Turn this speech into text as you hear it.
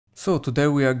So today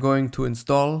we are going to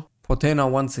install Portainer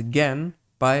once again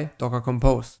by Docker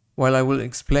Compose, while I will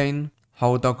explain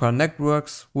how Docker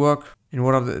networks work and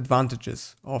what are the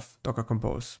advantages of Docker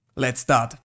Compose. Let's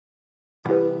start.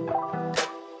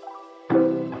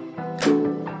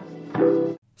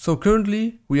 So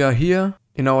currently we are here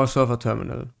in our server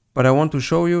terminal, but I want to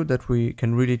show you that we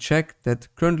can really check that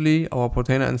currently our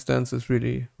Portainer instance is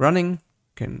really running.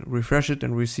 Can refresh it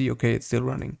and we see, okay, it's still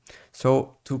running.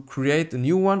 So to create a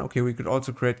new one, okay, we could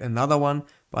also create another one,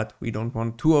 but we don't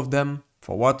want two of them.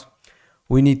 For what?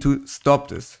 We need to stop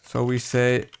this. So we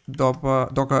say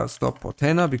docker stop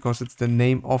Portainer because it's the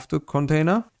name of the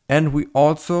container. And we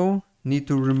also need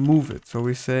to remove it. So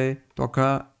we say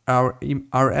docker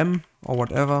rm or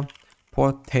whatever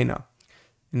Portainer.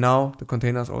 Now the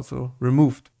container is also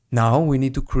removed. Now we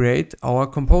need to create our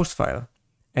compose file.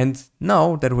 And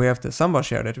now that we have the Samba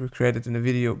share that we created in the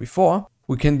video before,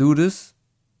 we can do this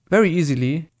very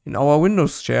easily in our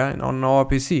Windows share and on our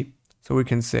PC. So we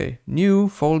can say new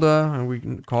folder and we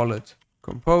can call it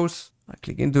compose. I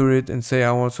click into it and say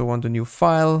I also want a new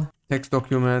file, text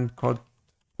document called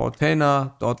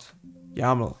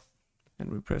portainer.yaml. And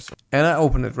we press it. And I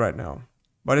open it right now.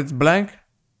 But it's blank.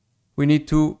 We need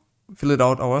to fill it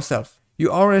out ourselves. You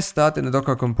always start in a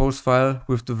Docker Compose file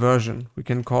with the version. We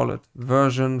can call it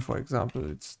version, for example.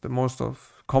 It's the most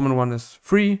common one is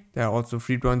 3. There are also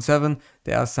 3.7.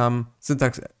 There are some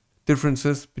syntax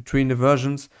differences between the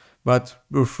versions, but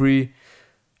with 3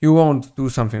 you won't do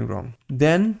something wrong.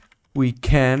 Then we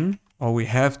can, or we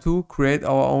have to, create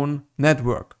our own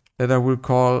network that I will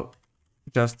call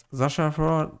just Sascha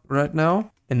for right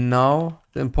now. And now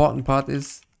the important part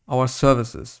is our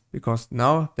services, because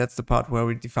now that's the part where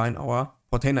we define our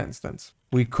Portainer instance.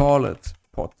 We call it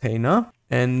Portainer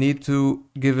and need to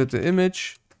give it the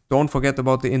image. Don't forget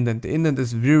about the indent. The indent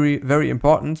is very, very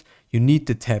important. You need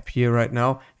the tab here right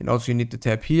now, and also you need the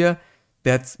tab here.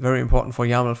 That's very important for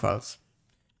YAML files.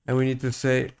 And we need to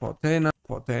say Portainer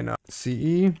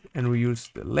CE, and we use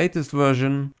the latest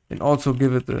version, and also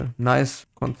give it a nice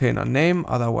container name.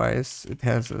 Otherwise it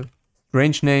has a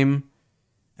strange name,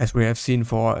 as we have seen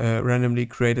for a randomly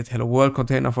created Hello World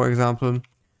container, for example.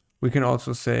 We can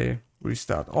also say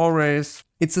restart always.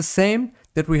 It's the same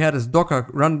that we had as Docker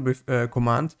run with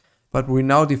command, but we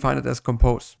now define it as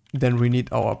compose. Then we need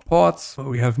our ports.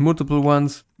 We have multiple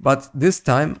ones, but this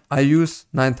time I use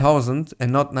 9000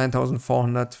 and not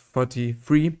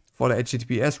 9443 for the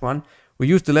HTTPS one. We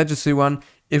use the legacy one.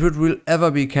 If it will ever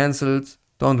be cancelled,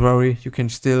 don't worry, you can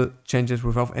still change it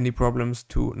without any problems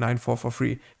to 9443.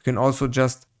 You can also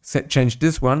just change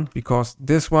this one, because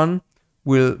this one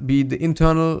will be the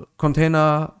internal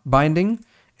container binding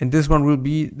and this one will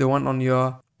be the one on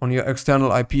your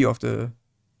external IP of the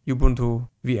Ubuntu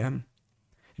VM.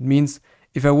 It means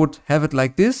if I would have it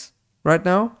like this right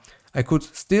now, I could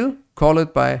still call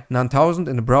it by 9000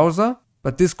 in the browser,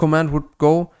 but this command would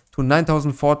go to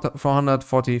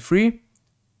 9443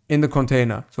 in the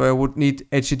container. So I would need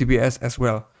HTTPS as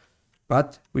well,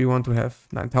 but we want to have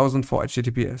 9000 for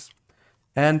HTTPS.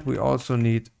 And we also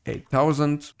need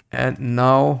 8000. And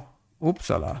now,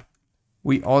 oopsala,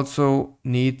 we also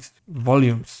need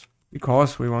volumes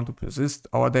because we want to persist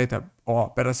our data,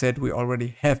 or better said, we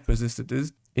already have persisted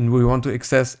this and we want to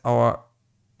access our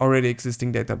already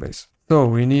existing database. So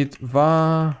we need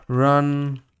var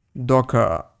run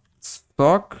docker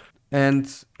stock and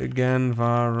again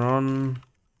var run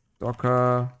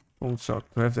docker.stock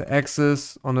to have the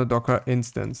access on a Docker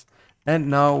instance.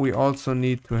 And now we also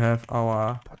need to have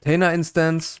our Portainer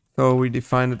instance. So we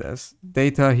define it as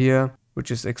data here,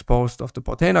 which is exposed of the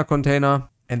Portainer container.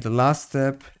 And the last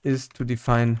step is to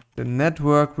define the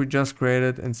network we just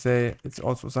created and say it's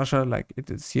also Sascha, like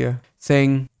it is here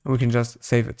saying, and we can just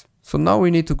save it. So now we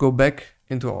need to go back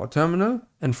into our terminal,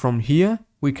 and from here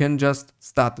we can just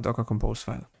start the Docker Compose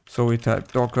file. So we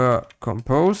type docker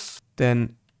compose,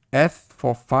 then F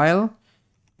for file,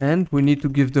 and we need to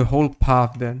give the whole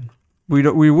path then.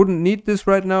 We wouldn't need this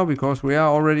right now because we are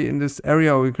already in this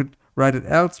area. We could write it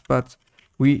else, but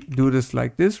we do this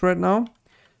like this right now.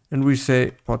 And we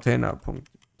say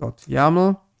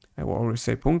portainer.yaml. I will always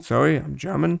say punkt, sorry, I'm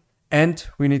German. And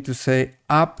we need to say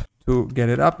up to get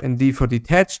it up and D for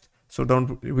detached. So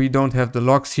we don't have the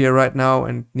logs here right now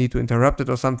and need to interrupt it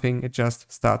or something. It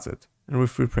just starts it. And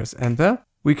if we press enter,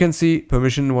 we can see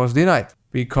permission was denied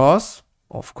because,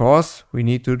 of course, we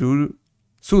need to do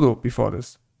sudo before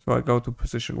this. So I go to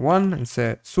position 1 and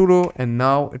say sudo, and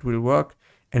now it will work.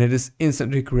 And it is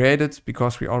instantly created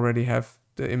because we already have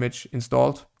the image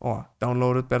installed or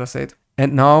downloaded, better said.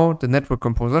 And now the network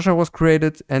compose Sascha was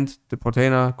created and the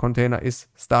Portainer container is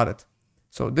started.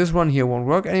 So this one here won't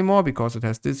work anymore because it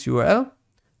has this URL.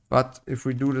 But if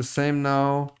we do the same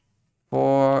now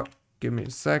for, give me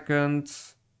a second,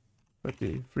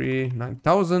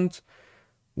 33,9000,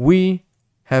 we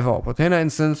have our Portainer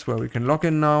instance where we can log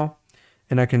in now,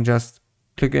 and I can just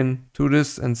click into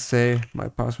this and say my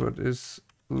password is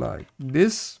like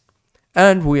this,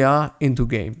 and we are into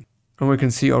game. And we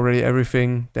can see already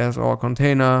everything. There's our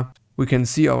container. We can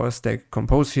see our stack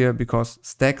compose here because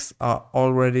stacks are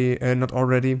already,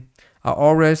 are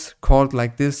always called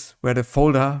like this, where the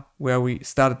folder where we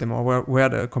started them or where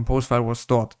the compose file was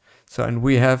stored. So, and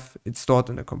we have it stored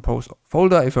in a compose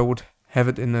folder. If I would have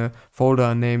it in a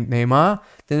folder named Neymar,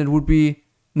 then it would be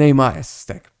Neymar as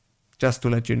stack, just to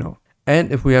let you know.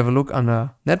 And if we have a look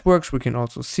under networks, we can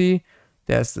also see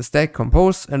there's the stack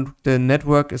compose, and the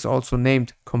network is also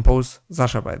named compose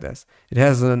Sascha by this. It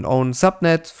has an own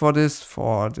subnet for this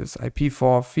IP4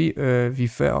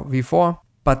 v4,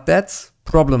 but that's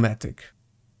problematic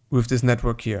with this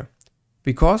network here,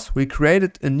 because we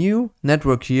created a new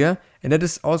network here, and that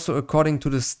is also according to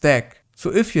the stack.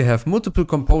 So if you have multiple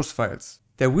compose files,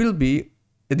 there will be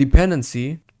a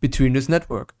dependency between this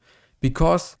network,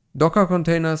 because Docker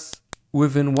containers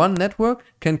within one network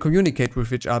can communicate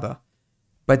with each other,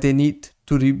 but they need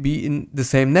to be in the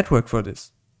same network for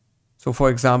this. So for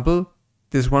example,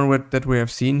 this one that we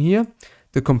have seen here,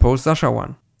 the compose Sascha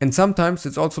one. And sometimes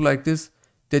it's also like this,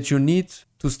 that you need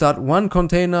to start one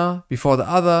container before the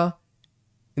other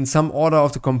in some order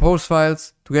of the compose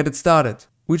files to get it started,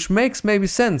 which makes maybe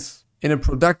sense in a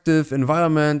productive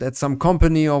environment at some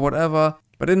company or whatever,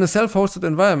 but in a self-hosted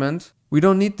environment, we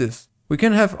don't need this. We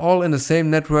can have all in the same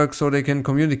network so they can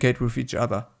communicate with each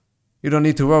other. You don't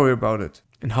need to worry about it.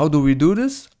 And how do we do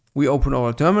this? We open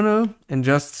our terminal and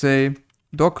just say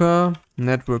docker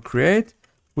network create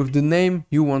with the name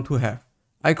you want to have.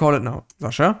 I call it now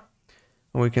Sascha,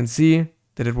 and we can see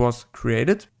that it was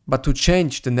created. But to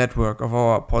change the network of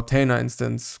our Portainer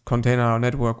instance, container,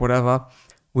 network, whatever,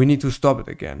 we need to stop it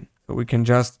again. So we can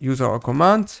just use our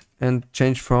command and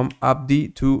change from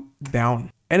upd to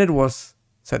down. And it was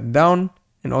set down,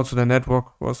 and also the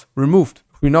network was removed.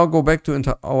 If we now go back to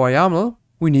our YAML,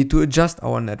 we need to adjust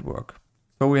our network.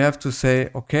 So we have to say,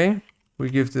 okay, we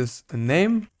give this a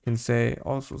name, you can say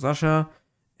also Sascha,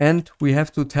 and we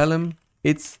have to tell him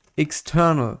it's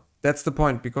external. That's the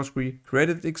point, because we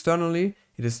created it externally.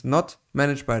 It is not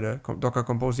managed by the Docker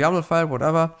compose YAML file,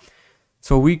 whatever.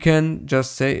 So we can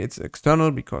just say it's external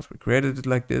because we created it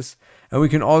like this. And we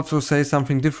can also say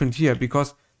something different here,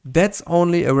 because that's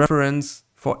only a reference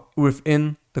for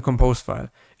within the compose file.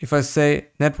 If I say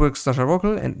network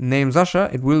saschabrockel and name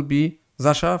Sascha, it will be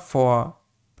Sascha for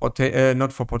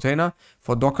not for Portainer,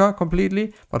 for Docker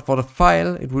completely, but for the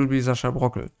file it will be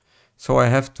saschabrockel. So I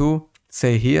have to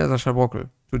say here saschabrockel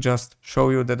to just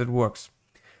show you that it works.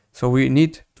 So we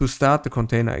need to start the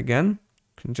container again.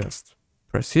 You can just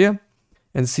press here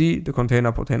and see the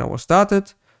container Portainer was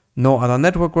started. No other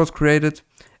network was created.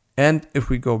 And if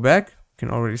we go back, you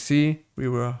can already see we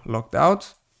were logged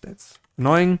out. That's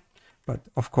annoying, but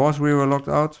of course we were logged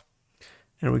out.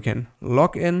 And we can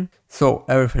log in. So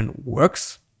everything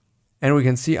works. And we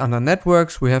can see under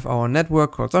networks, we have our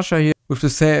network called Sascha here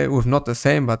with not the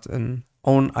same, but an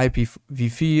own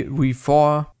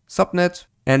IPv4 subnet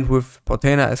and with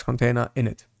Portainer as container in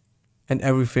it. And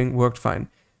everything worked fine.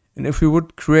 And if we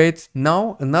would create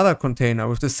now another container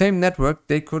with the same network,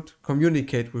 they could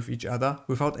communicate with each other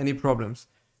without any problems.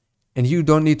 And you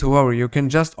don't need to worry. You can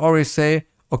just always say,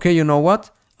 okay, you know what?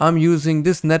 I'm using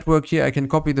this network here. I can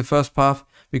copy the first path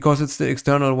because it's the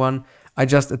external one. I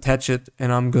just attach it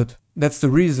and I'm good. That's the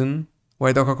reason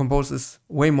why Docker Compose is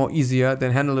way more easier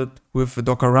than handle it with the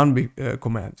Docker run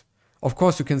command. Of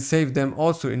course, you can save them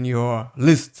also in your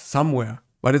list somewhere,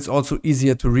 but it's also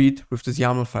easier to read with these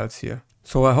YAML files here.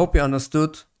 So I hope you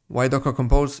understood why Docker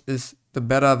Compose is the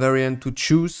better variant to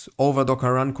choose over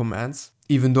Docker run commands.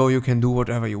 Even though you can do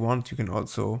whatever you want, you can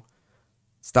also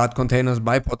start containers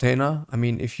by Portainer. I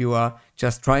mean, if you are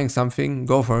just trying something,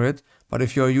 go for it. But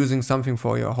if you're using something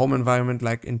for your home environment,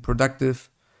 like in productive,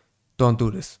 don't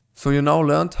do this. So you now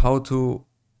learned how to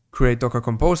create Docker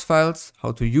Compose files,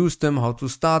 how to use them, how to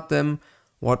start them,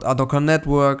 what are Docker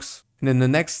networks. And in the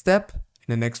next step,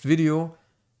 in the next video,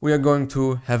 we are going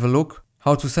to have a look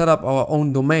how to set up our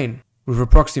own domain with a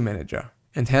proxy manager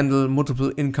and handle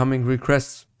multiple incoming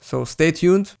requests. So stay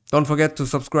tuned, don't forget to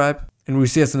subscribe, and we'll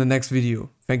see us in the next video.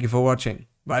 Thank you for watching.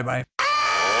 Bye bye.